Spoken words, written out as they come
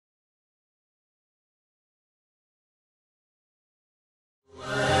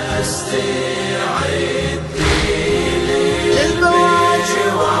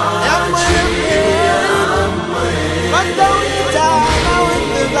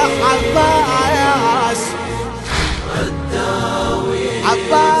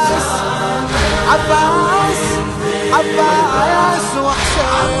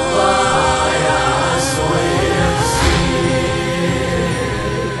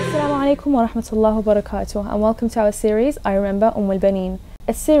alaikum wa rahmatullahi wa barakatuh, and welcome to our series I Remember Al Baneen,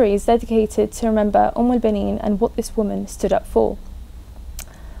 a series dedicated to remember Al Baneen and what this woman stood up for.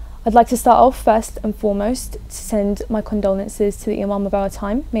 I'd like to start off first and foremost to send my condolences to the Imam of our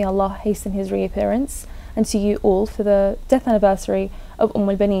time, may Allah hasten his reappearance, and to you all for the death anniversary of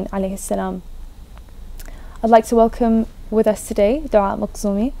Baneen alayhi salam. I'd like to welcome with us today Dua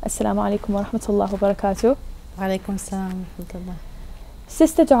Maqzumi. Assalamu alaikum wa rahmatullahi wa barakatuh. Wa alaikum assalam wa rahmatullah.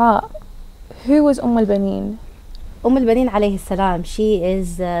 Sister Dua, who was Baneen? Baneen alayhi salam, she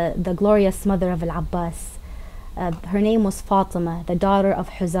is the glorious mother of Al-Abbas. Her name was Fatima, the daughter of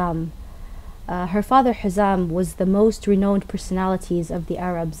Huzam. Her father Huzam was the most renowned personalities of the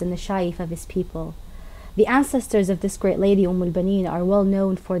Arabs and the Shaykh of his people. The ancestors of this great lady Baneen are well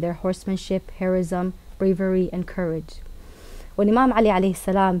known for their horsemanship, heroism, bravery and courage. When Imam Ali alayhi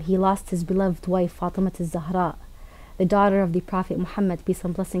salam, he lost his beloved wife Fatima al-Zahra, the daughter of the Prophet Muhammad, peace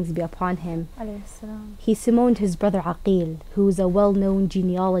and blessings be upon him, he summoned his brother Aqil, who is a well-known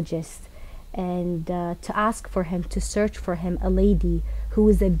genealogist, and to ask for him to search for him a lady who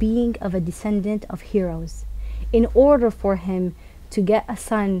is a being of a descendant of heroes, in order for him to get a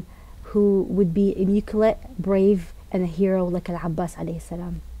son who would be immaculate, brave, and a hero like Al-Abbas alayhi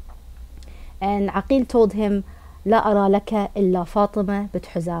salam. And Aqil told him, "La ara laka illa Fatima bint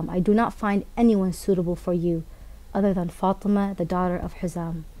Huzam." I do not find anyone suitable for you other than Fatima, the daughter of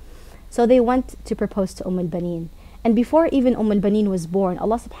Huzam. So they went to propose to Baneen. And before even Baneen was born,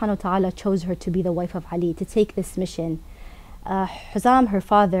 Allah subhanahu wa ta'ala chose her to be the wife of Ali, to take this mission. Huzam, her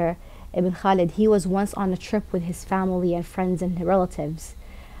father, Ibn Khalid, he was once on a trip with his family and friends and relatives.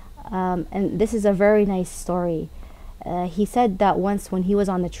 And this is a very nice story. He said that once when he was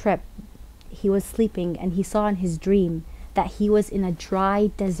on the trip, he was sleeping and he saw in his dream that he was in a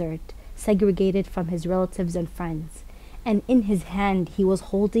dry desert, segregated from his relatives and friends, and in his hand he was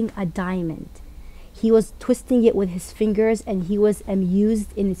holding a diamond. He was twisting it with his fingers and he was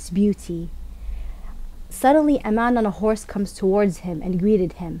amused in its beauty. Suddenly a man on a horse comes towards him and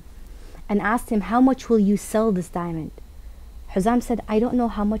greeted him and asked him, "How much will you sell this diamond?" Huzam said, "I don't know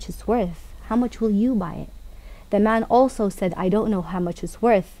how much it's worth. How much will you buy it?" The man also said, "I don't know how much it's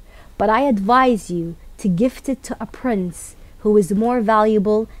worth, but I advise you to gift it to a prince who is more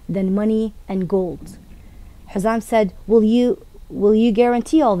valuable than money and gold." Huzam said, will you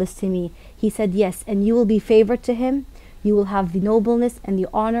guarantee all this to me?" He said, "Yes, and you will be favored to him. You will have the nobleness and the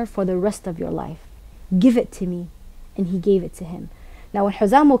honor for the rest of your life. Give it to me." And he gave it to him. Now when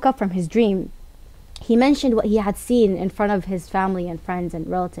Huzam woke up from his dream, he mentioned what he had seen in front of his family and friends and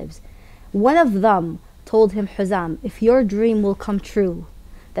relatives. One of them told him, "Huzam, if your dream will come true,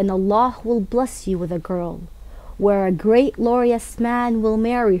 then Allah will bless you with a girl, where a great glorious man will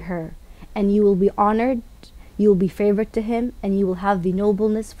marry her, and you will be honored, you will be favored to him, and you will have the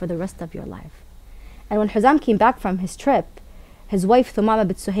nobleness for the rest of your life." And when Huzam came back from his trip, his wife Thumama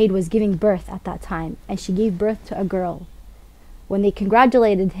bint Suhaid was giving birth at that time, and she gave birth to a girl. When they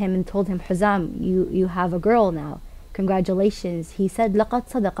congratulated him and told him, "Huzam, you have a girl now, congratulations," he said, "Laqad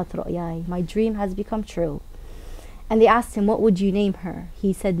sadaqat ru'yai, my dream has become true." And they asked him, "What would you name her?"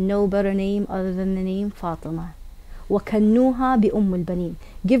 He said, "No better name other than the name Fatima. وَكَنُّوهَا بِأُمُّ الْبَنِينَ.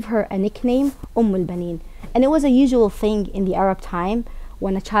 Give her a nickname, Baneen." And it was a usual thing in the Arab time.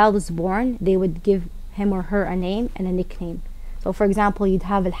 When a child was born, they would give him or her a name and a nickname. So for example, you'd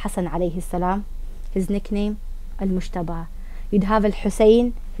have Al-Hassan alayhi salam, his nickname Al-Mushtaba. You'd have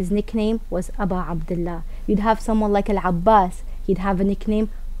Al-Hussein, his nickname was Aba Abdullah. You'd have someone like Al-Abbas, he'd have a nickname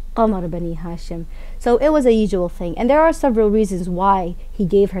Qamar Bani Hashim. So it was a usual thing, and there are several reasons why he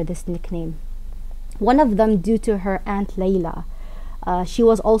gave her this nickname. One of them due to her aunt Layla. She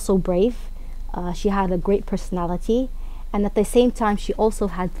was also brave, she had a great personality, and at the same time she also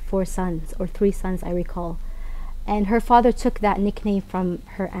had 4 sons, or 3 sons I recall. And her father took that nickname from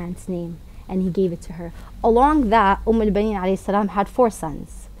her aunt's name and he gave it to her. Along that, Baneen alayhi salam had 4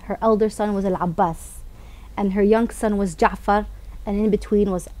 sons. Her elder son was Al-Abbas, and her young son was Ja'far, and in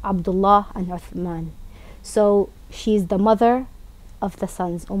between was Abdullah and Uthman. So she's the mother of the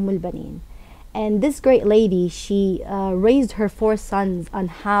sons, Baneen. And this great lady, she raised her 4 sons on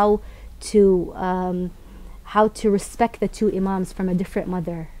how to respect the 2 imams from a different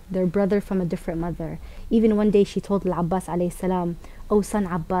mother, their brother from a different mother. Even one day she told Al-Abbas alayhi salam, "O son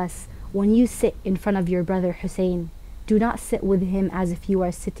Abbas, when you sit in front of your brother Hussein, do not sit with him as if you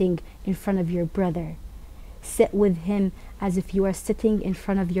are sitting in front of your brother. Sit with him as if you are sitting in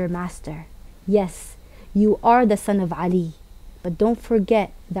front of your master. Yes, you are the son of Ali, but don't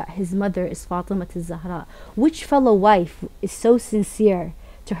forget that his mother is Fatima al-Zahra." Which fellow wife is so sincere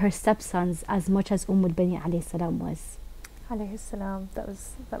to her stepsons as much as Baneen alayhi salam was? Alayhi salam. That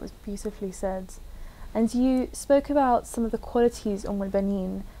was beautifully said. And you spoke about some of the qualities al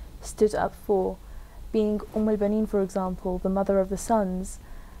Baneen stood up for, being al Baneen, for example, the mother of the sons.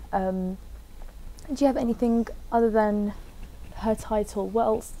 Do you have anything other than her title? What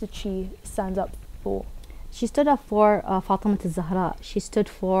else did she stand up for? She stood up for Fatima al-Zahra. She stood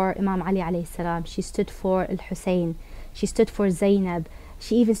for Imam Ali alayhi salam. She stood for Al-Hussein. She stood for Zainab.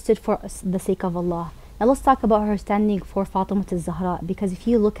 She even stood for the sake of Allah. Now let's talk about her standing for Fatima al-Zahra, because if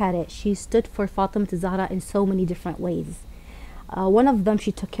you look at it, she stood for Fatima al-Zahra in so many different ways. One of them,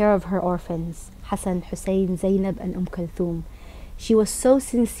 she took care of her orphans, Hassan, Hussein, Zainab and Kulthum. She was so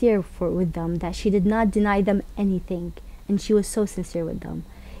sincere with them that she did not deny them anything, and she was so sincere with them.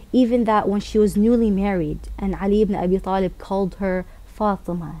 Even that when she was newly married and Ali ibn Abi Talib called her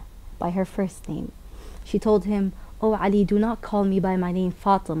Fatima by her first name, she told him, "Oh Ali, do not call me by my name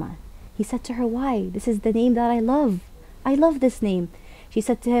Fatima." He said to her, "Why? This is the name that I love. I love this name." She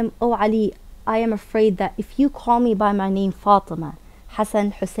said to him, "Oh Ali, I am afraid that if you call me by my name Fatima,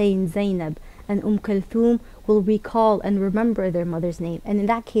 Hassan, Hussein, Zainab and Kulthum will recall and remember their mother's name. And in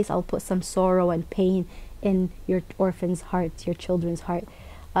that case, I'll put some sorrow and pain in your orphan's heart, your children's heart."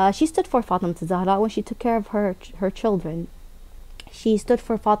 She stood for Fatima al-Zahra when she took care of her children. She stood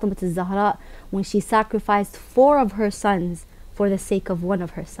for Fatima al-Zahra when she sacrificed 4 of her sons for the sake of one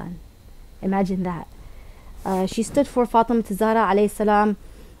of her sons. Imagine that. She stood for Fatima al-Zahra alayhi salam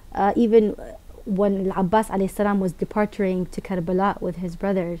even when Al-Abbas alayhi salam was departing to Karbala with his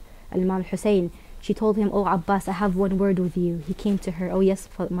brother Imam Hussein. She told him, "Oh Abbas, I have one word with you." He came to her, "Oh yes,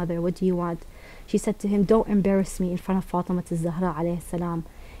 mother, what do you want?" She said to him, "Don't embarrass me in front of Fatima al-Zahra alayhi salam.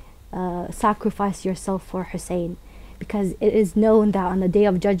 Sacrifice yourself for Hussein." Because it is known that on the day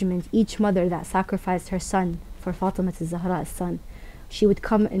of judgment, each mother that sacrificed her son for Fatima al-Zahra's son, she would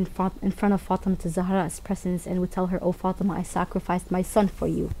come in front of Fatima al-Zahra's presence and would tell her, "Oh Fatima, I sacrificed my son for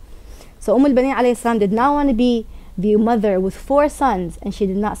you." So al Baneen alayhi salam did not want to be the mother with 4 sons, and she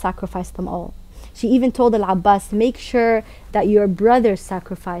did not sacrifice them all. She even told Al-Abbas, "Make sure that your brothers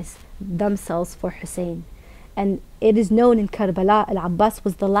sacrifice themselves for Hussein." And it is known in Karbala, Al-Abbas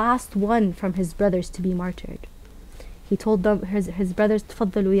was the last one from his brothers to be martyred. He told them, his brothers,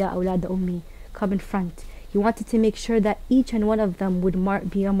 "Tafaddalu ya awlad ummi, come in front." He wanted to make sure that each and one of them would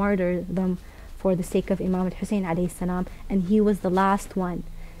be a martyrdom for the sake of Imam al-Hussein alayhi salam, and he was the last one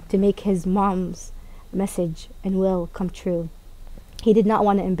to make his mom's message and will come true. He did not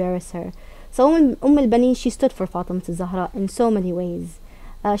want to embarrass her. So Baneen, she stood for Fatima al-Zahra in so many ways.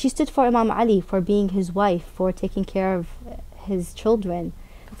 She stood for Imam Ali, for being his wife, for taking care of his children,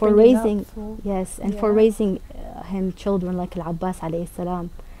 for raising for raising him children like Al-Abbas alayhi salam.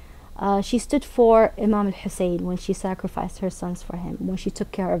 She stood for Imam al-Hussein when she sacrificed her sons for him, when she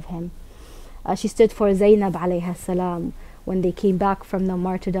took care of him. She stood for Zainab alayhi salam when they came back from the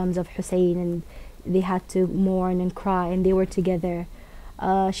martyrdoms of Hussein and they had to mourn and cry and they were together.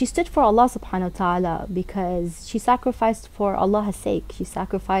 She stood for Allah subhanahu wa ta'ala because she sacrificed for Allah's sake. She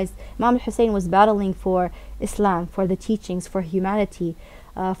sacrificed. Imam al-Hussein was battling for Islam, for the teachings, for humanity,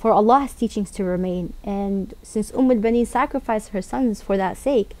 for Allah's teachings to remain. And since Baneen sacrificed her sons for that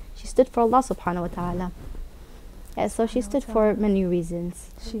sake, she stood for Allah subhanahu wa ta'ala. Yeah, so she stood for many reasons.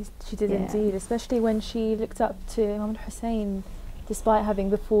 She did indeed, especially when she looked up to Imam al-Hussein, despite having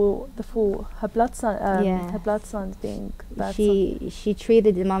her blood sons being bad. She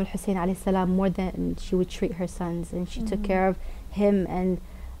treated Imam al-Hussein alayhi salam more than she would treat her sons, and she took care of him and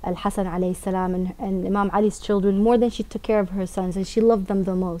Al-Hassan alayhi salam and Imam Ali's children more than she took care of her sons, and she loved them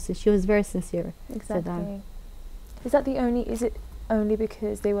the most, and she was very sincere to them. Is it only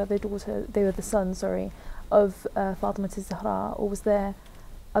because they were the sons of Fatima al-Zahra, or was there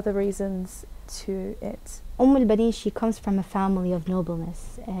other reasons to it? Baneen, she comes from a family of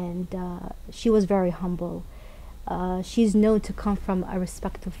nobleness, and she was very humble. She's known to come from a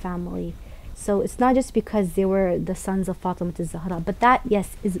respected family. So it's not just because they were the sons of Fatima al-Zahra, but that,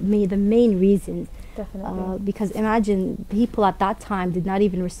 yes, is the main reason. Definitely. Because imagine, people at that time did not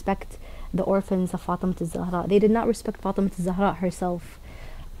even respect the orphans of Fatima al-Zahra. They did not respect Fatima al-Zahra herself.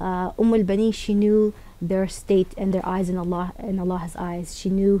 Baneen, she knew their state and their eyes in Allah's eyes. She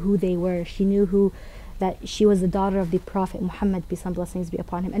knew who they were. She knew that she was the daughter of the Prophet Muhammad, peace and blessings be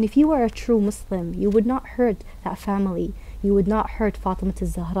upon him. And if you were a true Muslim, you would not hurt that family. You would not hurt Fatima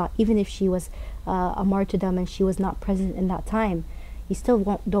al-Zahra, even if she was a martyrdom and she was not present in that time. You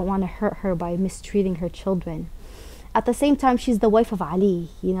still don't want to hurt her by mistreating her children. At the same time, she's the wife of Ali.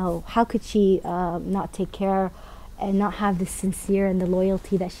 How could she not take care and not have the sincere and the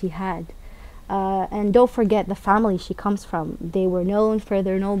loyalty that she had? And don't forget the family she comes from. They were known for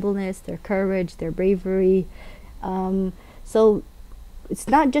their nobleness, their courage, their bravery. So it's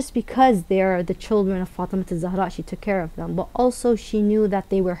not just because they're the children of Fatima al-Zahra, she took care of them, but also she knew that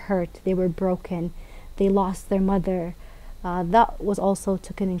they were hurt, they were broken, they lost their mother. That was also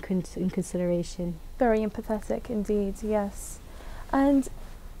taken in consideration. Very empathetic indeed, yes. And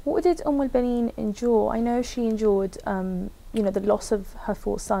what did al Baneen endure? I know she endured, the loss of her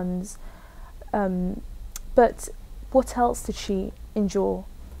 4 sons, but what else did she endure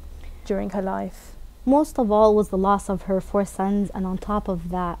during her life? Most of all was the loss of her 4 sons, and on top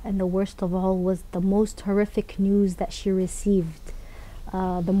of that, and the worst of all, was the most horrific news that she received,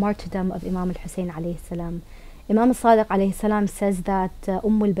 the martyrdom of Imam Hussein alayhi salam. Imam Sadiq alayhi salam says that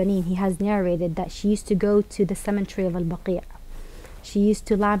Baneen, he has narrated that she used to go to the cemetery of Al-Baqi'. She used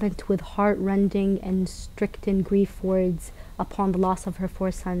to lament with heart-rending and stricken grief words upon the loss of her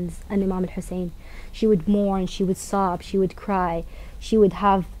 4 sons and Imam Hussein. She would mourn, she would sob, she would cry, she would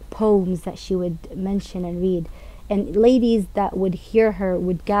have poems that she would mention and read. And ladies that would hear her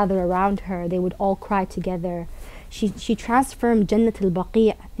would gather around her, they would all cry together. She transformed Jannat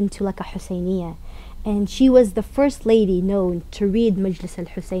al-Baqi' into like a Husayniyah. And she was the first lady known to read Majlis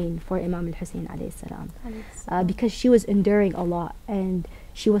al-Hussein for Imam al-Hussein alayhi salam, because she was enduring a lot and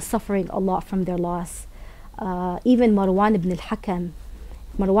she was suffering a lot from their loss. Even Marwan ibn al-Hakam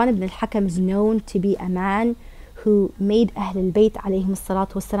is known to be a man who made Ahl al-Bayt alayhim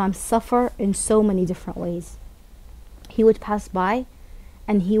salatu wasalam suffer in so many different ways. He would pass by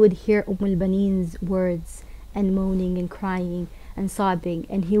and he would hear Baneen's words and moaning and crying and sobbing,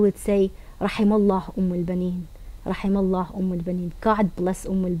 and he would say, Rahimallah Baneen, Rahimallah Baneen, God bless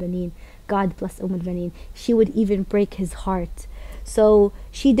Baneen, God bless Baneen. She would even break his heart. So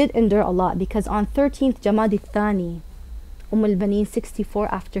she did endure a lot, because on 13th Jamad al-Thani, Baneen, 64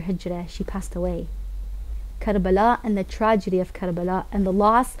 after Hijrah, she passed away. Karbala and the tragedy of Karbala and the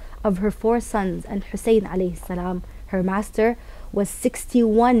loss of her 4 sons and Hussein alayhi salam, her master, was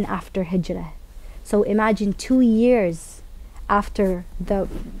 61 after Hijrah. So imagine 2 years after the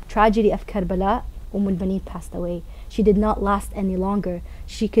tragedy of Karbala, Baneen passed away. She did not last any longer.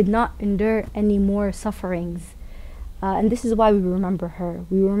 She could not endure any more sufferings. And this is why we remember her.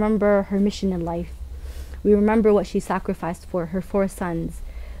 We remember her mission in life. We remember what she sacrificed for her 4 sons.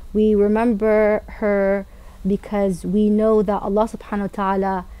 We remember her because we know that Allah subhanahu wa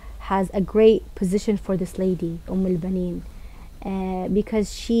ta'ala has a great position for this lady, Baneen,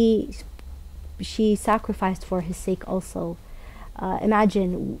 because she sacrificed for his sake also.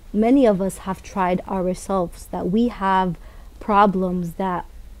 Imagine, many of us have tried ourselves, that we have problems that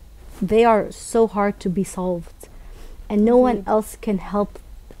they are so hard to be solved, and no one else can help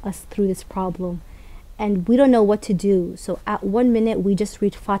us through this problem, and we don't know what to do. So at 1 minute we just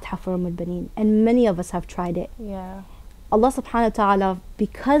read Fatiha for Baneen, and many of us have tried it. Yeah. Allah subhanahu wa ta'ala,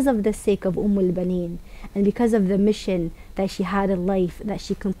 because of the sake of Baneen and because of the mission that she had in life that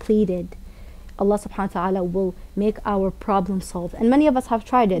she completed, Allah subhanahu wa ta'ala will make our problem solved. And many of us have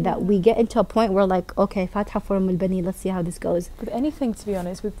tried it, that we get into a point where like, okay, Fatiha for Baneen, let's see how this goes. With anything, to be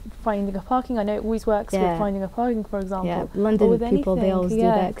honest, with finding a parking, I know it always works with finding a parking, for example. Yeah, London with people, they always do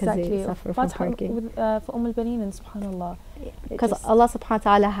that because exactly. they suffer from parking. With, for Baneen, and subhanAllah. Because Allah subhanahu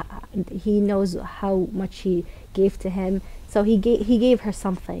wa ta'ala, He knows how much He gave to him. So He gave her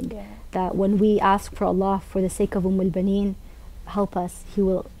something that when we ask for Allah for the sake of Baneen, help us, He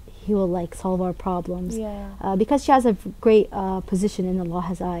will like solve our problems, because she has a great position in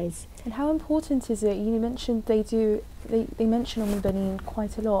Allah's eyes. And how important is it? You mentioned they mention Baneen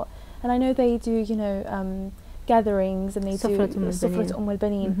quite a lot, and I know they do gatherings, and they do Sufrat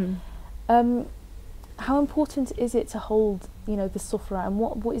Baneen. How important is it to hold the Sufra, and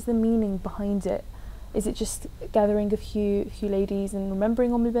what is the meaning behind it? Is it just gathering a few ladies and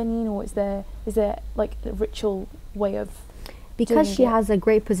remembering Baneen, or is there like a ritual way of? Because she has a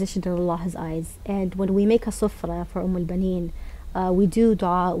great position in Allah's eyes, and when we make a sufra for Baneen, we do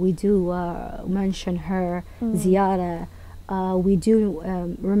dua, we do mention her, ziyarah, we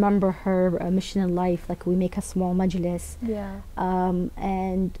do remember her mission in life, like we make a small majlis,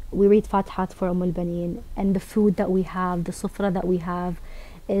 and we read Fatiha for Baneen, and the food that we have, the sufra that we have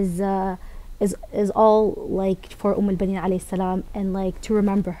is all like for Baneen alayhi salam, and like to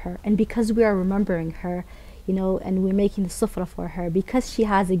remember her. And because we are remembering her, and we're making the sufra for her, because she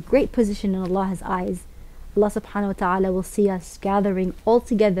has a great position in Allah's eyes, Allah subhanahu wa ta'ala will see us gathering all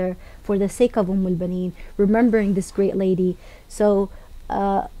together for the sake of Baneen, remembering this great lady. So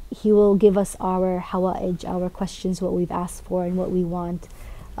He will give us our hawa'ij, our questions, what we've asked for and what we want.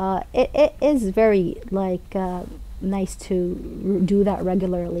 It is very nice to do that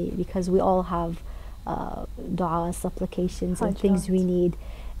regularly, because we all have dua, supplications and things we need.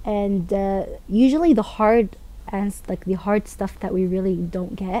 And usually the hard and like the hard stuff that we really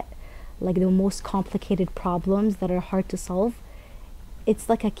don't get, like the most complicated problems that are hard to solve, it's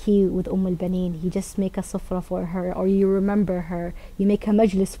like a key with Al Baneen. You just make a sufra for her, or you remember her, you make a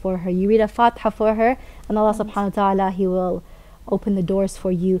majlis for her, you read a Fatiha for her, and Allah subhanahu wa ta'ala, He will open the doors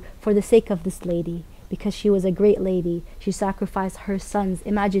for you for the sake of this lady, because she was a great lady. She sacrificed her sons.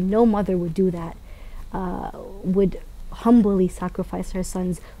 Imagine, no mother would do that, would humbly sacrifice her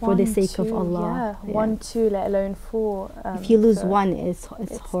sons for the sake of Allah. Yeah, 1, 2, let alone 4. If you lose one, it's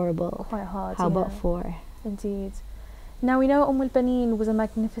horrible. Quite hard. How about 4? Indeed. Now we know Al Baneen was a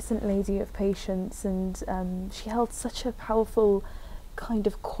magnificent lady of patience, and she held such a powerful kind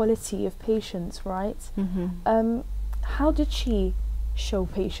of quality of patience, right? How did she show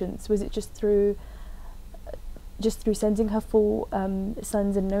patience? Was it just through sending her 4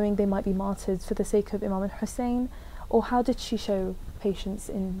 sons and knowing they might be martyrs for the sake of Imam Hussein, or how did she show patience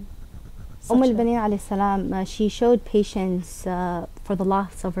in such Al Baneen alayhi salam, she showed patience for the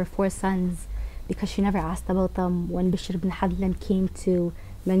loss of her 4 sons, because she never asked about them when Bishr ibn Hadlam came to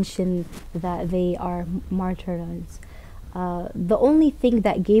mention that they are martyrs. The only thing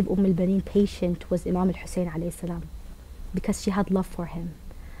that gave Al Baneen patience was Imam Hussein alayhi salam, because she had love for him.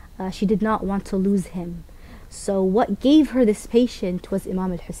 She did not want to lose him. So what gave her this patience was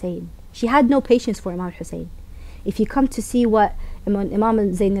Imam Hussein. She had no patience for Imam Hussein. If you come to see what Imam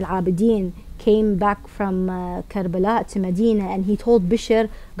Zayn al-Abidin came back from Karbala to Medina, and he told Bishr,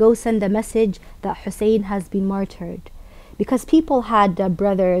 go send a message that Hussein has been martyred. Because people had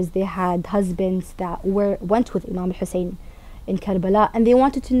brothers, they had husbands that went with Imam Hussein in Karbala, and they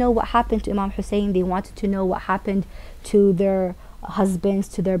wanted to know what happened to Imam Hussein. They wanted to know what happened to their husbands,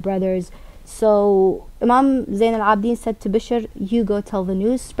 to their brothers. So Imam Zayn al-Abidin said to Bishr, you go tell the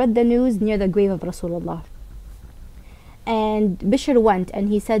news, spread the news near the grave of Rasulullah. And Bishr went, and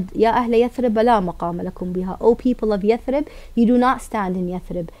he said, Ya Ahl Yathrib la maqama lakum biha. O people of Yathrib, you do not stand in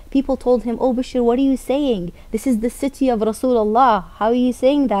Yathrib. People told him, Oh Bishr, what are you saying? This is the city of Rasulullah. How are you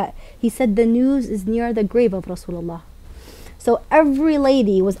saying that? He said, the news is near the grave of Rasulullah. So every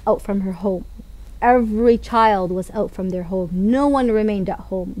lady was out from her home. Every child was out from their home. No one remained at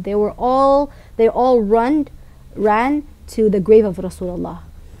home. They all ran to the grave of Rasulullah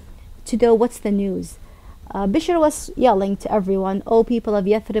to know what's the news. Bishr was yelling to everyone, O people of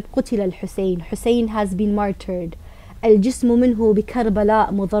Yathrib, قتل الحسين. Hussein has been martyred. الجسم منه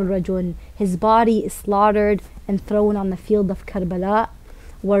بكربلاء مضرج. His body is slaughtered and thrown on the field of Karbala.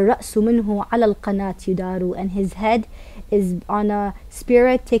 والرأس منه على القناة يدار. And his head is on a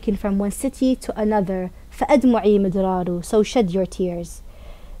spirit taken from one city to another. فأدمعي مدرار. So shed your tears.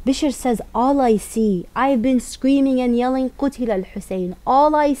 Bishr says, all I see, I've been screaming and yelling, قتل الحسين.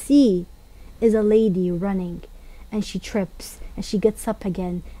 All I see is a lady running, and she trips, and she gets up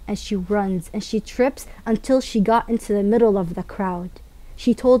again, and she runs, and she trips until she got into the middle of the crowd.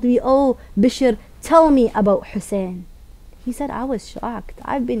 She told me, oh Bishr, tell me about Hussein. He said, I was shocked.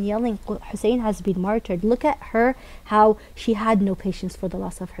 I've been yelling, Hussein has been martyred. Look at her, how she had no patience for the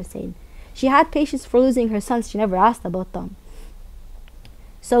loss of Hussein. She had patience for losing her sons. She never asked about them.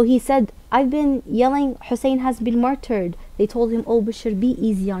 So he said, I've been yelling, Hussein has been martyred. They told him, oh Bishr, be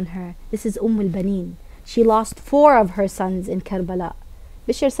easy on her. This is Al Baneen. She lost 4 of her sons in Karbala.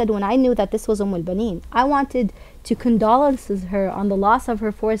 Bishr said, when I knew that this was Al Baneen, I wanted to condolences her on the loss of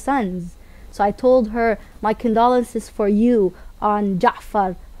her 4 sons. So I told her, my condolences for you on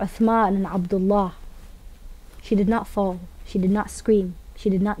Ja'far, Uthman, and Abdullah. She did not fall. She did not scream. She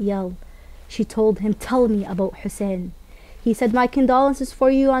did not yell. She told him, tell me about Hussein. He said, my condolences for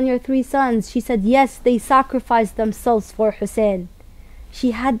you on your 3 sons. She said, yes, they sacrificed themselves for Hussein.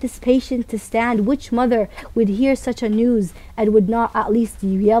 She had this patience to stand. Which mother would hear such a news and would not at least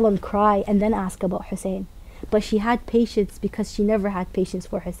yell and cry and then ask about Hussein? But she had patience because she never had patience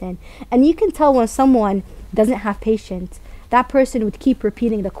for Hussein. And you can tell when someone doesn't have patience, that person would keep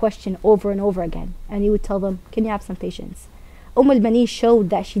repeating the question over and over again. And you would tell them, can you have some patience? Baneen showed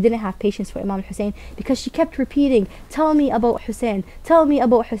that she didn't have patience for Imam Hussein because she kept repeating, tell me about Hussein, tell me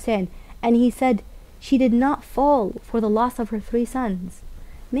about Hussein. And he said she did not fall for the loss of her 3 sons.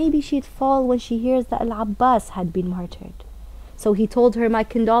 Maybe she'd fall when she hears that Al-Abbas had been martyred. So he told her, my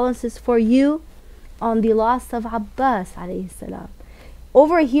condolences for you on the loss of Abbas alayhi salam.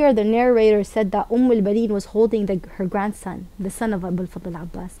 Over here, the narrator said that Baneen was holding her grandson, the son of Abu-Fadhl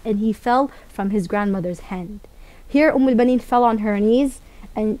Abbas, and he fell from his grandmother's hand. Here, Baneen fell on her knees,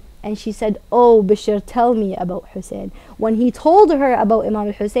 and she said, oh Bishr, tell me about Hussein. When he told her about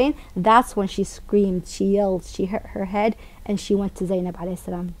Imam Hussein, that's when she screamed, she yelled, she hit her head, and she went to Zainab alayhi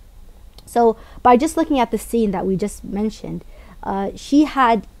salam. So by just looking at the scene that we just mentioned, she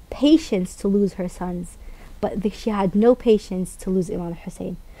had patience to lose her sons, but she had no patience to lose Imam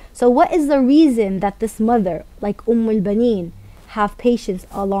Hussein. So what is the reason that this mother, like al Baneen, have patience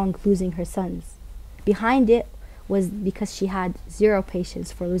along losing her sons? Behind it was because she had zero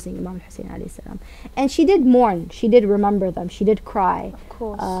patience for losing Imam Hussein alayhi salam. And she did mourn, she did remember them, she did cry. Of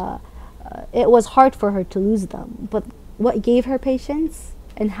course. It was hard for her to lose them, but what gave her patience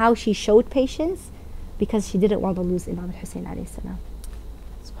and how she showed patience? Because she didn't want to lose Imam Hussein alayhi salam.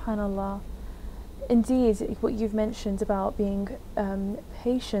 SubhanAllah. Indeed, what you've mentioned about being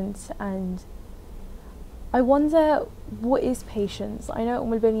patient, and I wonder, what is patience? I know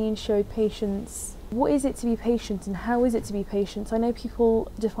Al Baneen showed patience. What is it to be patient, and how is it to be patient? I know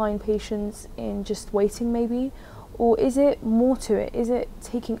people define patience in just waiting maybe, or is it more to it? Is it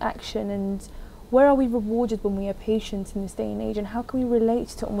taking action, and where are we rewarded when we are patient in this day and age, and how can we relate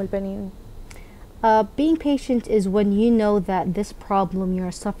to Al Baneen? Being patient is when you know that this problem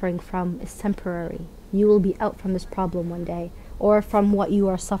you're suffering from is temporary. You will be out from this problem one day, or from what you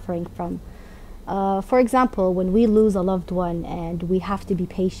are suffering from. For example, when we lose a loved one and we have to be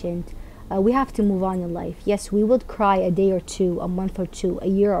patient, we have to move on in life. Yes, we would cry a day or two, a month or two, a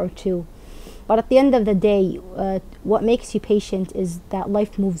year or two. But at the end of the day, what makes you patient is that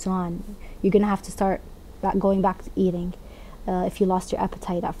life moves on. You're going to have to start going back to eating if you lost your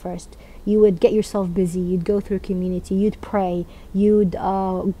appetite at first. You would get yourself busy, you'd go through community, you'd pray, you'd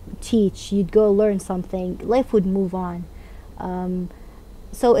teach, you'd go learn something. Life would move on.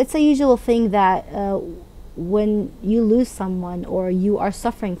 So it's a usual thing that when you lose someone or you are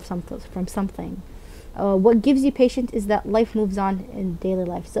suffering from something, what gives you patience is that life moves on in daily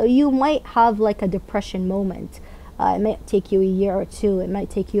life. So you might have like a depression moment. It might take you a year or two, it might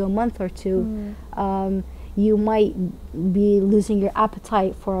take you a month or two. You might be losing your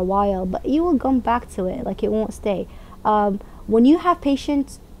appetite for a while, but you will come back to it, like it won't stay. When you have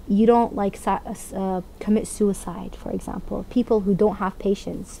patience, you don't like commit suicide, for example. People who don't have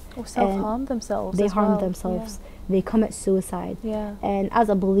patience or self-harm themselves, they harm themselves. They commit suicide. And as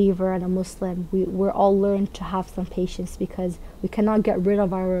a believer and a Muslim, we're all learned to have some patience, because we cannot get rid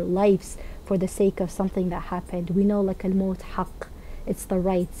of our lives for the sake of something that happened. We know like al-maut haqq, it's the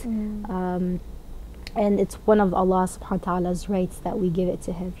right. And it's one of Allah subhanahu wa ta'ala's rights that we give it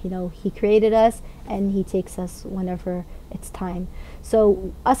to Him. You know, He created us and He takes us whenever it's time.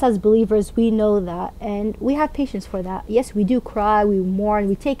 So us as believers, we know that, and we have patience for that. Yes, we do cry, we mourn,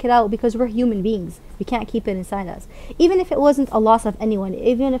 we take it out, because we're human beings. We can't keep it inside us. Even if it wasn't a loss of anyone,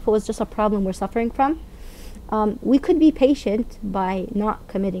 even if it was just a problem we're suffering from, we could be patient by not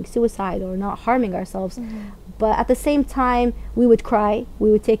committing suicide or not harming ourselves. But at the same time, we would cry,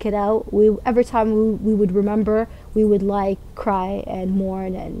 we would take it out. Every time we would remember, we would like cry and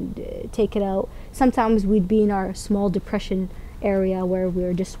mourn and take it out. Sometimes we'd be in our small depression area where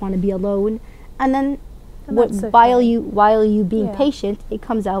we just want to be alone. And then while you being patient, it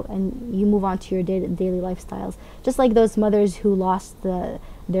comes out and you move on to your daily lifestyles. Just like those mothers who lost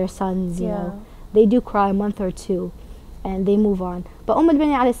their sons, you know, they do cry a month or two, and they move on. But Al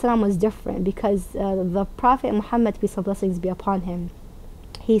Baneen alayhi salam was different, because the Prophet Muhammad, peace and blessings be upon him,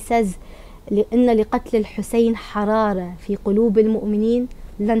 he says, إن لقتل الحسين حرارة في قلوب المؤمنين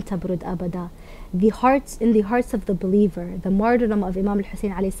لن تبرد أبدا. In the hearts of the believer, the martyrdom of Imam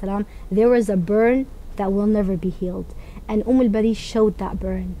al-Hussein alayhi salam, there was a burn that will never be healed. And Baneen showed that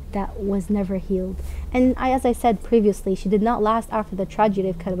burn that was never healed. And as I said previously, she did not last after the tragedy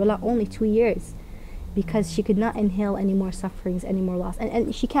of Karbala only 2 years, because she could not inhale any more sufferings, any more loss,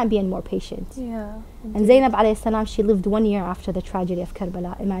 and she can't be any more patient. And Zainab alayhi salam, she lived 1 year after the tragedy of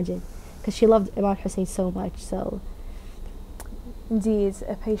Karbala, imagine, because she loved Imam Hussein so much. So indeed,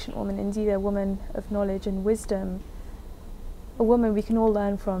 a patient woman, indeed a woman of knowledge and wisdom, a woman we can all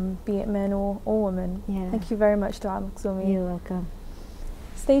learn from, be it men or women. Thank you very much, Dua Makhzoumi. You're welcome.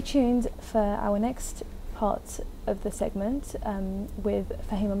 Stay tuned for our next part of the segment with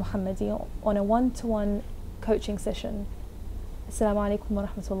Fahima Mohammadi on a one-to-one coaching session. Assalamu alaikum wa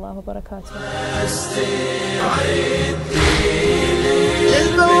rahmatullahi wa barakatuh.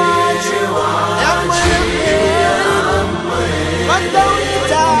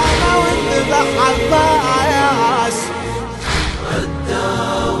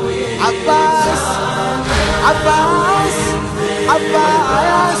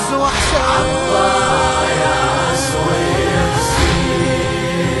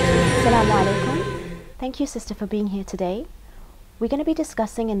 Assalamu alaikum. Thank you, sister, for being here today. We're going to be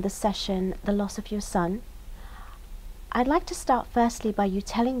discussing in this session the loss of your son. I'd like to start firstly by you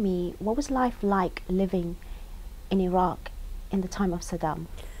telling me, what was life like living in Iraq in the time of Saddam?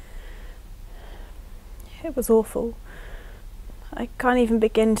 It was awful. I can't even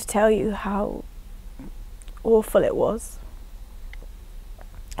begin to tell you how awful it was.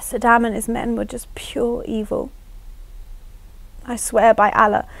 Saddam and his men were just pure evil. I swear by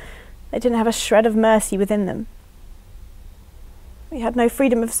Allah, they didn't have a shred of mercy within them. We had no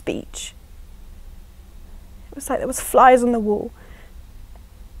freedom of speech. It was like there was flies on the wall.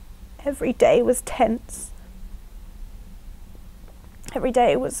 Every day was tense. Every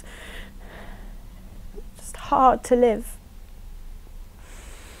day was just hard to live.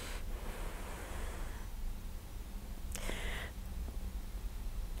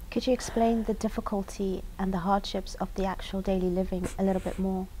 Could you explain the difficulty and the hardships of the actual daily living a little bit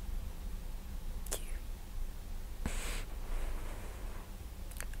more?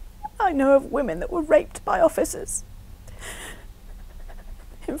 I know of women that were raped by officers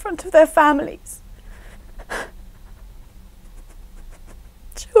in front of their families.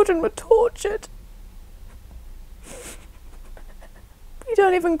 Children were tortured. We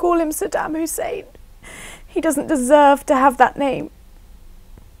don't even call him Saddam Hussein. He doesn't deserve to have that name.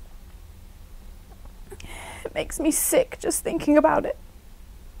 It makes me sick just thinking about it.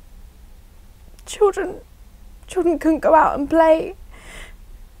 Children couldn't go out and play.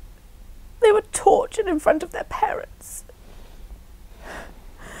 They were tortured in front of their parents.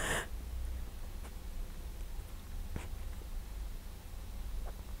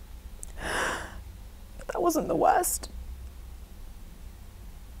 But that wasn't the worst.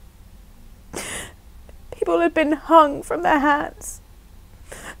 People had been hung from their hands.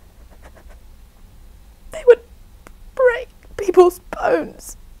 They would break people's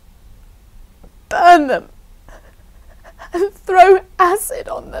bones, burn them, and throw acid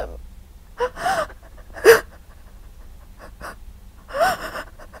on them.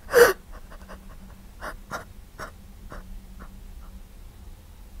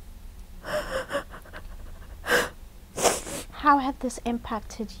 How had this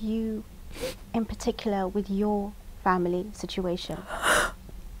impacted you in particular with your family situation?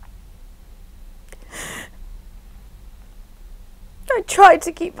 I tried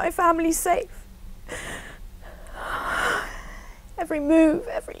to keep my family safe. Every move,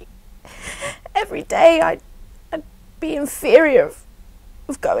 every day I'd be in fear of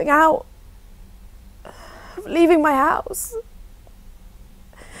going out, of leaving my house.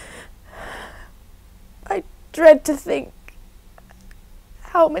 I dread to think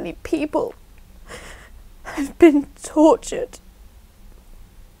how many people have been tortured.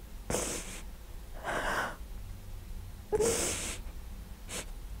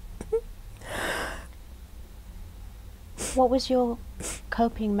 What was your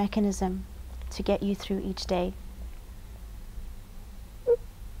coping mechanism to get you through each day?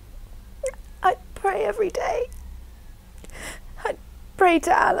 I'd pray every day. I'd pray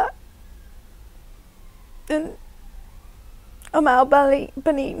to Allah. And Al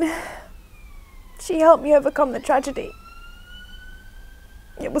Baneen, she helped me overcome the tragedy.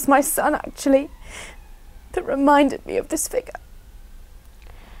 It was my son, actually, that reminded me of this figure.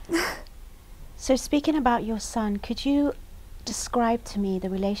 So speaking about your son, could you describe to me the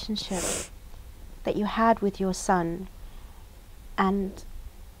relationship that you had with your son, and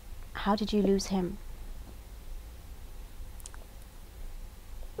how did you lose him?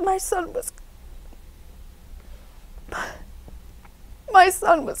 My son was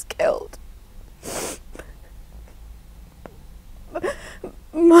killed.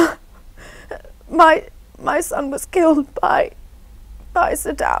 My son was killed by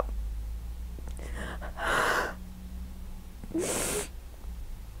Saddam.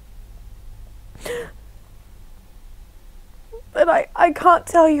 But I can't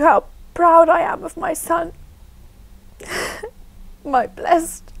tell you how proud I am of my son. My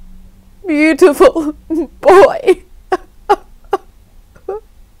blessed, beautiful boy.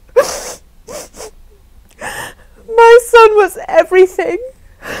 My son was everything.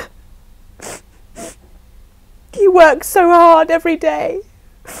 He worked so hard every day.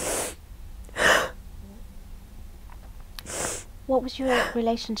 What was your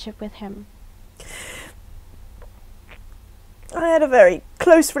relationship with him? I had a very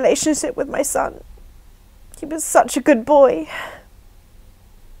close relationship with my son. He was such a good boy.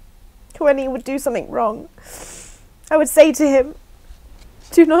 When he would do something wrong, I would say to him,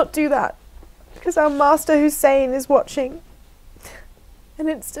 "Do not do that, because our Master Hussein is watching." And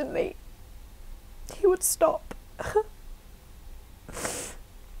instantly, he would stop.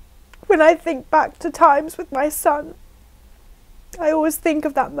 When I think back to times with my son, I always think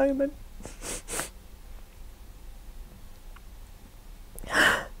of that moment.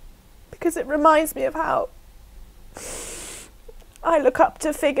 Because it reminds me of how I look up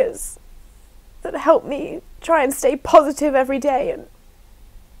to figures that help me try and stay positive every day, and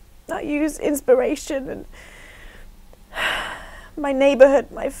I use inspiration and my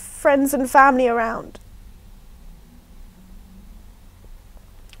neighbourhood, my friends and family around.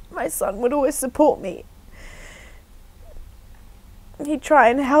 My son would always support me. He'd try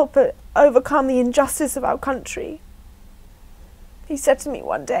and help overcome the injustice of our country. He said to me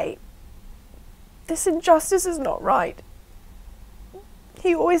one day, "This injustice is not right."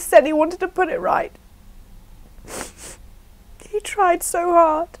 He always said he wanted to put it right. He tried so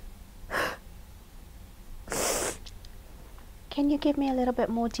hard. Can you give me a little bit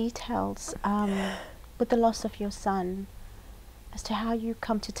more details with the loss of your son, as to how you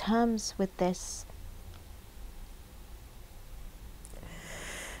come to terms with this?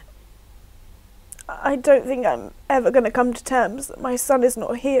 I don't think I'm ever going to come to terms that my son is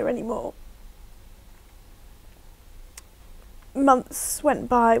not here anymore. Months went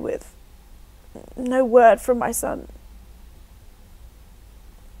by with no word from my son.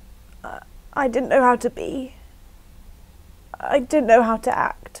 I didn't know how to be. I didn't know how to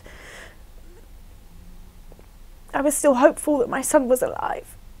act. I was still hopeful that my son was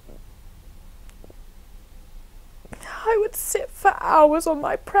alive. I would sit for hours on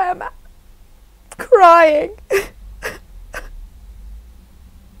my prayer mat, crying.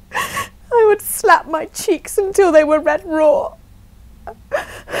 I would slap my cheeks until they were red raw,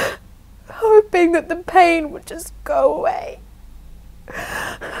 hoping that the pain would just go away.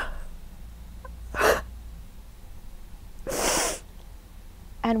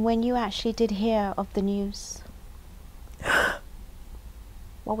 And when you actually did hear of the news,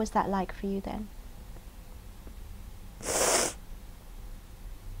 what was that like for you then?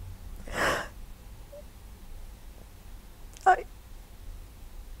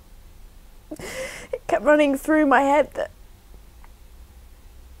 It kept running through my head that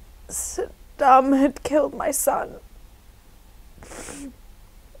Saddam had killed my son.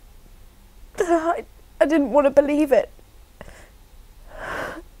 I didn't want to believe it.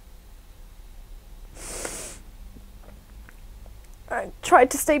 I tried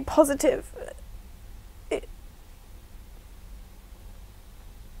to stay positive. I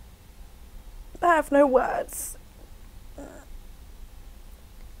have no words.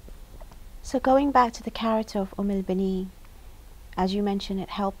 So going back to the character of Al Baneen, as you mentioned, it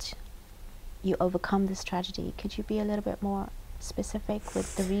helped you overcome this tragedy. Could you be a little bit more specific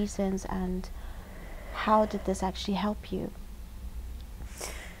with the reasons, and how did this actually help you?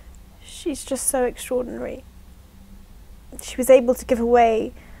 She's just so extraordinary. She was able to give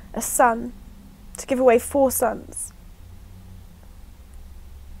away a son, to give away 4 sons.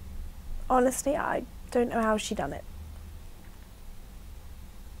 Honestly, I don't know how she done it.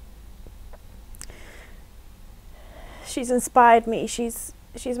 She's inspired me, she's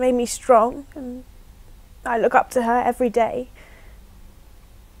made me strong, and I look up to her every day.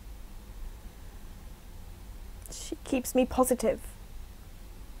 She keeps me positive.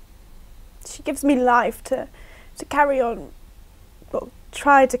 She gives me life to carry on, well,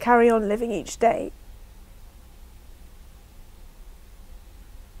 try to carry on living each day.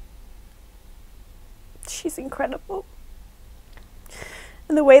 She's incredible.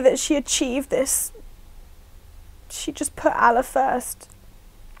 And the way that she achieved this, she just put Allah first.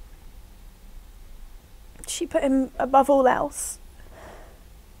 She put him above all else.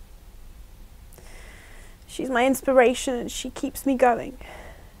 She's my inspiration and she keeps me going.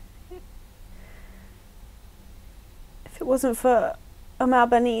 If it wasn't for Al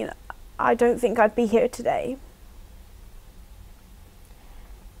Baneen, I don't think I'd be here today.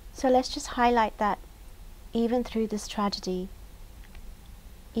 So let's just highlight that even through this tragedy,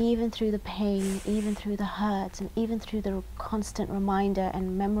 even through the pain, even through the hurt, and even through the constant reminder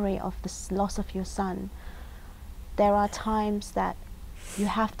and memory of the loss of your son, there are times that you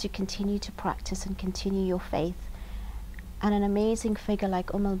have to continue to practice and continue your faith. And an amazing figure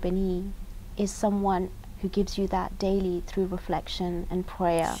like Al Baneen is someone who gives you that daily through reflection and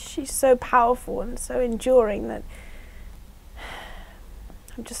prayer. She's so powerful and so enduring that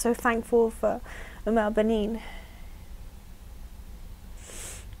I'm just so thankful for Al Baneen.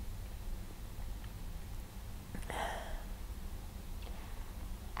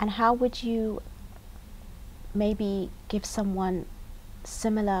 And how would you maybe give someone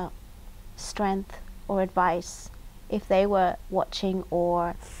similar strength or advice if they were watching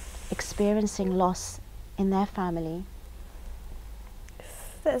or experiencing loss in their family?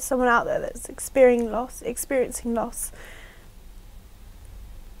 If there's someone out there that's experiencing loss,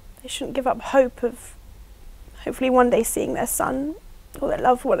 they shouldn't give up hope of hopefully one day seeing their son or their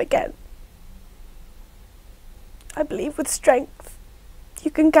loved one again. I believe with strength you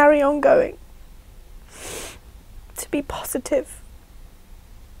can carry on going. To be positive.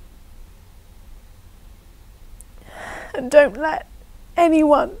 And don't let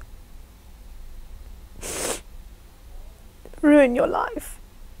anyone ruin your life.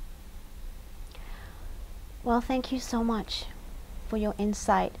 Well, thank you so much for your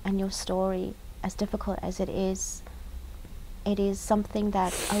insight and your story. As difficult as it is something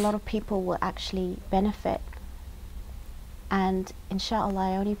that a lot of people will actually benefit. And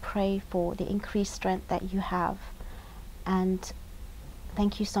inshallah, I only pray for the increased strength that you have. And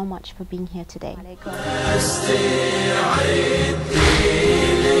thank you so much for being here today.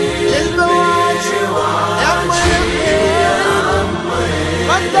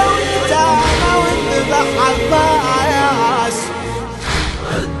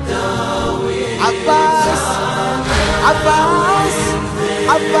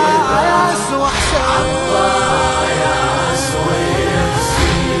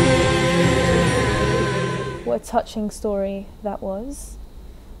 What a touching story that was.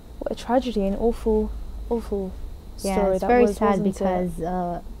 What a tragedy and awful story. Yeah, it's that very was, sad wasn't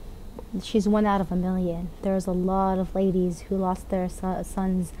because she's one out of a million. There's a lot of ladies who lost their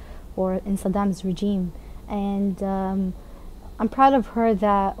sons or in Saddam's regime, and I'm proud of her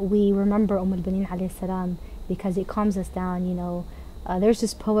that we remember Al Baneen alayhi salam, because it calms us down, you know. There's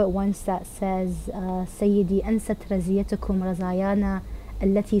this poet once that says, "Sayyidi ansat raziyatukum razayana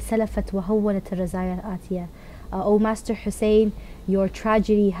التي سلفت وهونت الرزايا الآتية." O Master Hussein, your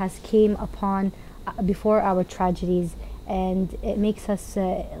tragedy has came upon before our tragedies, and it makes us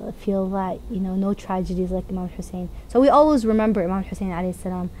feel that, you know, no tragedies like Imam Hussein. So we always remember Imam Hussein alayhi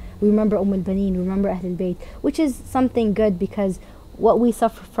salam. We remember Al Baneen, we remember Ahl al-Bayt, which is something good because what we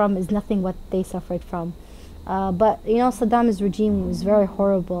suffer from is nothing what they suffered from. But you know, Saddam's regime was very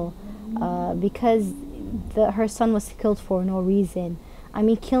horrible because her son was killed for no reason. I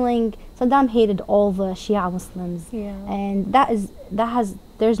mean, Saddam hated all the Shia Muslims, and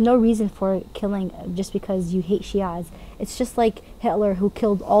there's no reason for killing just because you hate Shias. It's just like Hitler, who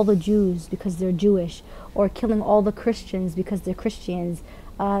killed all the Jews because they're Jewish, or killing all the Christians because they're Christians.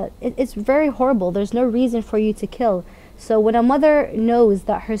 It's very horrible. There's no reason for you to kill. So when a mother knows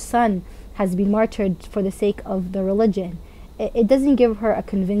that her son has been martyred for the sake of the religion, it doesn't give her a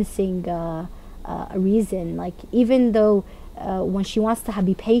convincing reason. Like, even though when she wants to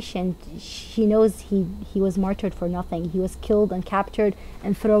be patient, she knows he was martyred for nothing. He was killed and captured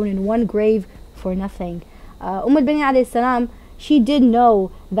and thrown in one grave for nothing. Al Baneen alayhi salam, she did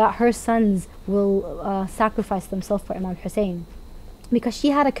know that her sons will sacrifice themselves for Imam Hussein, because she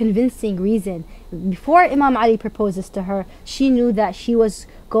had a convincing reason. Before Imam Ali proposes to her, she knew that she was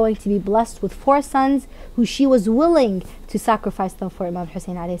going to be blessed with 4 sons who she was willing to sacrifice them for Imam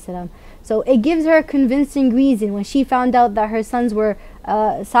Hussein alayhi salam. So it gives her a convincing reason. When she found out that her sons were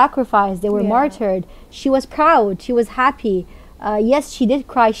sacrificed, they were martyred, she was proud, she was happy. Yes, she did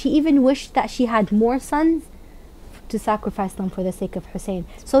cry. She even wished that she had more sons to sacrifice them for the sake of Hussein.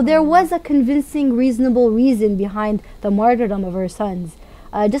 So there was a convincing, reasonable reason behind the martyrdom of her sons.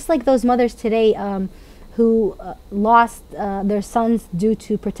 Just like those mothers today who lost their sons due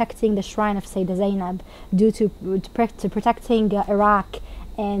to protecting the shrine of Sayyidah Zainab, due to protecting Iraq,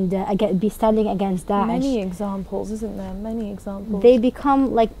 and be standing against Daesh. Many examples, isn't there? Many examples. They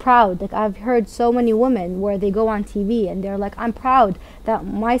become like proud. Like, I've heard so many women where they go on TV and they're like, I'm proud that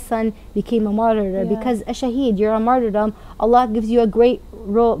my son became a martyr, because a shaheed, you're a martyrdom. Allah gives you a great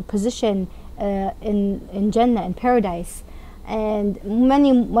position in Jannah, in paradise. And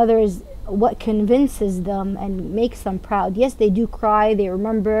many mothers, what convinces them and makes them proud, yes, they do cry, they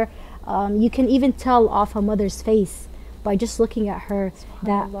remember. You can even tell off a mother's face by just looking at her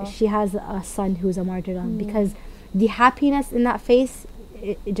that she has a son who's a martyrdom, because the happiness in that face,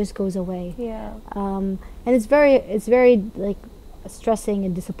 it just goes away. And it's very like stressing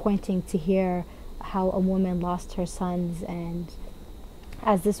and disappointing to hear how a woman lost her sons, and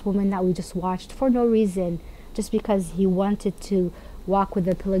as this woman that we just watched, for no reason, just because he wanted to walk with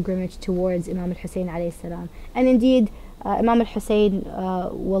the pilgrimage towards Imam al-Hussein alayhi salam. And indeed, Imam al-Hussein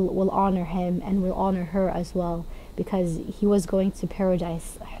will honor him and will honor her as well, because he was going to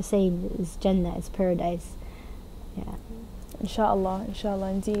paradise. Hussein is Jannah, is paradise. Inshallah,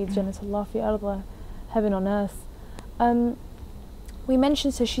 indeed. Jannatullah fi arda, heaven on earth. We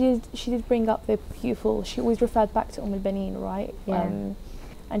mentioned, so she did bring up the beautiful, she always referred back to Baneen, right?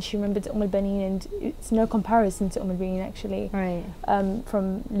 And she remembered Baneen, and it's no comparison to Baneen actually, right?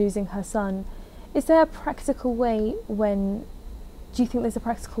 From losing her son. Is there a practical way do you think there's a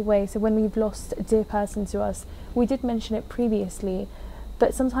practical way, so when we've lost a dear person to us, we did mention it previously,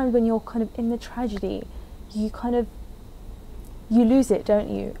 but sometimes when you're kind of in the tragedy, you kind of you lose it, don't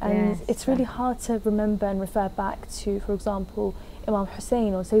you? And Yes, it's really hard to remember and refer back to, for example, Imam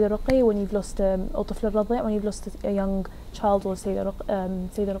Hussein or Sayyida Ruqayya when you've lost or طفل الرضيع when you've lost a young child, or Sayyida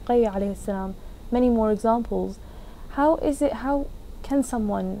Ruqayya alayhi salam. Many more examples. How can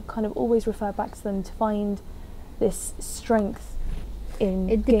someone kind of always refer back to them to find this strength in?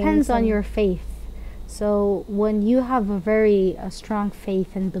 It depends on your faith. So when you have a very strong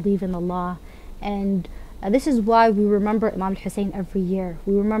faith and believe in Allah, and this is why we remember Imam Hussein every year.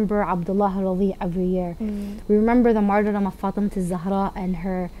 We remember Abdullah al-Radi every year. We remember the martyrdom of Fatima al-Zahra and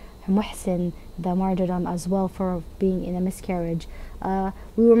her Muhsin, the martyrdom as well for being in a miscarriage.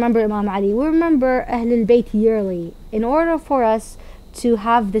 We remember Imam Ali. We remember Ahl al-Bayt yearly in order for us to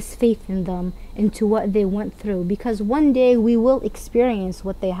have this faith in them, into what they went through, because one day we will experience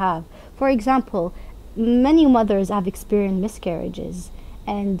what they have. For example, many mothers have experienced miscarriages,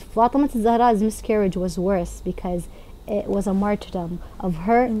 and Fatima al-Zahra's miscarriage was worse because it was a martyrdom of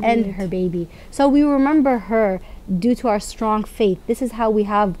her and her baby. So we remember her due to our strong faith. This is how we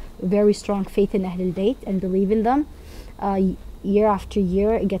have very strong faith in Ahl al-Bayt and believe in them. Year after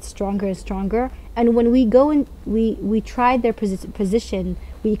year it gets stronger and stronger, and when we go and we try their position,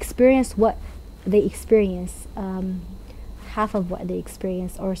 we experience what they experience, half of what they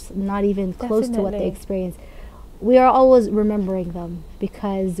experience, or not even close to what they experience. We are always remembering them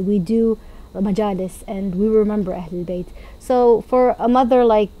because we do majalis and we remember Ahl al-Bayt. So for a mother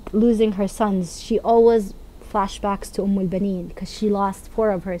like losing her sons, she always flashbacks to al Baneen because she lost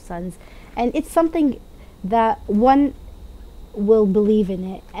 4 of her sons, and it's something that one will believe in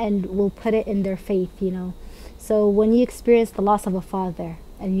it and will put it in their faith, you know. So when you experience the loss of a father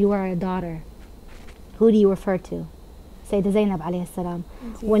and you are a daughter, who do you refer to? Sayyidah Zainab alayhi salam.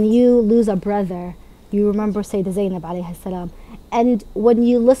 When you lose a brother, you remember Sayyidah Zainab alayhi salam. And when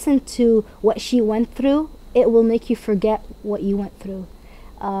you listen to what she went through, it will make you forget what you went through.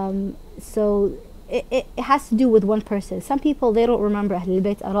 So it has to do with one person. Some people, they don't remember Ahl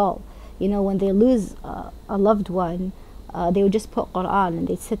al-Bayt at all. You know, when they lose a loved one, they would just put Quran and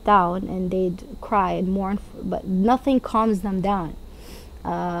they'd sit down and they'd cry and mourn, but nothing calms them down.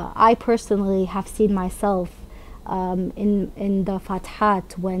 I personally have seen myself in the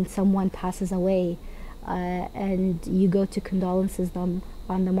Fathat when someone passes away, and you go to condolences them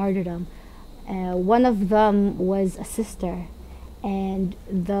on the martyrdom. One of them was a sister, and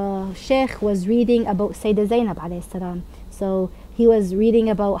the Sheikh was reading about Sayyidah Zainab alayhi salam. So he was reading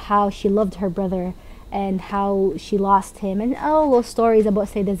about how she loved her brother and how she lost him, and all those stories about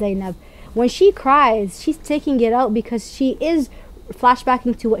Sayyidah Zainab. When she cries, she's taking it out because she is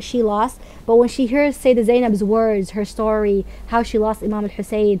flashbacking to what she lost. But when she hears Sayyidah Zainab's words, her story, how she lost Imam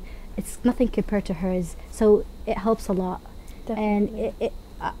al-Hussein, it's nothing compared to hers. So it helps a lot. Definitely.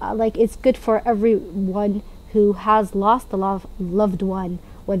 And like it's good for everyone who has lost a loved one,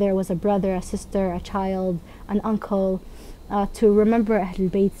 whether it was a brother, a sister, a child, an uncle, to remember Ahl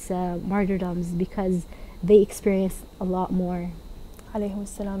al-Bayt's martyrdoms, because they experience a lot more. Alayhim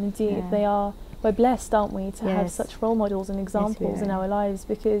salam. Indeed, we're blessed, aren't we, to have such role models and examples in our lives,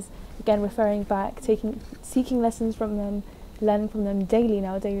 because again, referring back, seeking lessons from them, learning from them daily in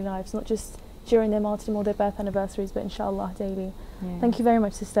our daily lives, not just during their martyrdom or their birth anniversaries, but inshallah daily. Thank you very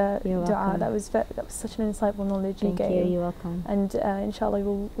much, Sister Dua. That was such an insightful knowledge you gave. Thank you. You're welcome. And inshallah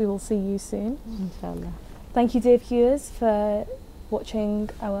we will see you soon. Inshallah. Thank you, dear viewers, for watching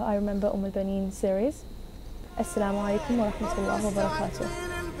our I Remember Al Baneen series. Assalamu alaikum wa rahmatullahi wa barakatuh.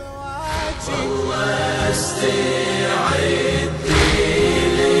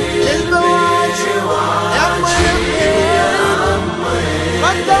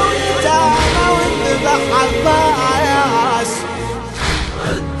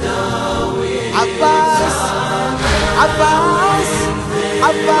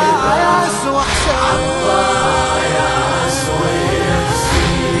 عباس وحسين